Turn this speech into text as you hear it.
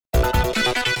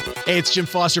Hey, it's Jim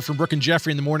Foster from Brooke and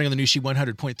Jeffrey in the morning on the new She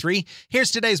 100.3.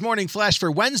 Here's today's morning flash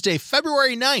for Wednesday,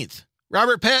 February 9th.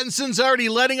 Robert Pattinson's already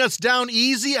letting us down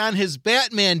easy on his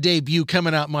Batman debut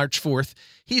coming out March 4th.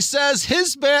 He says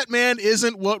his Batman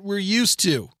isn't what we're used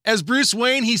to. As Bruce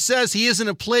Wayne, he says he isn't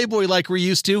a playboy like we're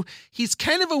used to. He's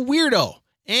kind of a weirdo.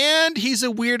 And he's a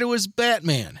weirdo as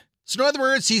Batman. So in other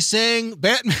words, he's saying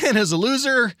Batman is a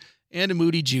loser and a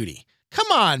moody Judy.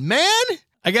 Come on, man!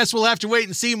 I guess we'll have to wait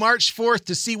and see March 4th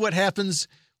to see what happens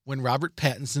when Robert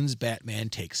Pattinson's Batman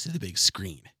takes to the big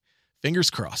screen. Fingers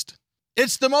crossed.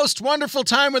 It's the most wonderful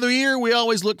time of the year we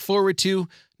always look forward to.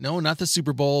 No, not the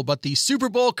Super Bowl, but the Super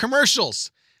Bowl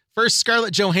commercials. First,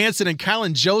 Scarlett Johansson and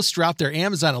Colin Jost dropped their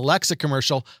Amazon Alexa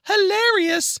commercial.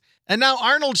 Hilarious! And now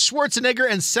Arnold Schwarzenegger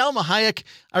and Salma Hayek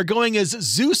are going as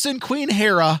Zeus and Queen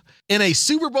Hera in a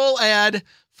Super Bowl ad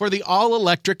for the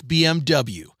all-electric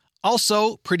BMW.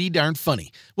 Also, pretty darn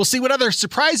funny. We'll see what other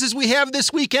surprises we have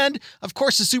this weekend. Of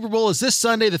course, the Super Bowl is this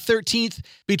Sunday, the 13th,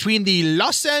 between the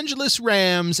Los Angeles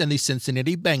Rams and the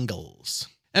Cincinnati Bengals.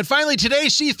 And finally,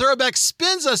 today's She Throwback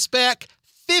spins us back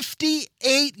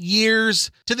 58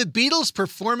 years to the Beatles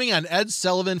performing on Ed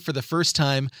Sullivan for the first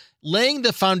time, laying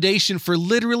the foundation for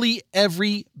literally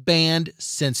every band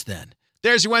since then.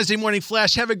 There's your Wednesday morning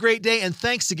flash. Have a great day, and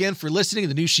thanks again for listening to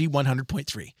the new She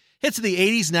 100.3. Hits of the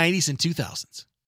 80s, 90s, and 2000s.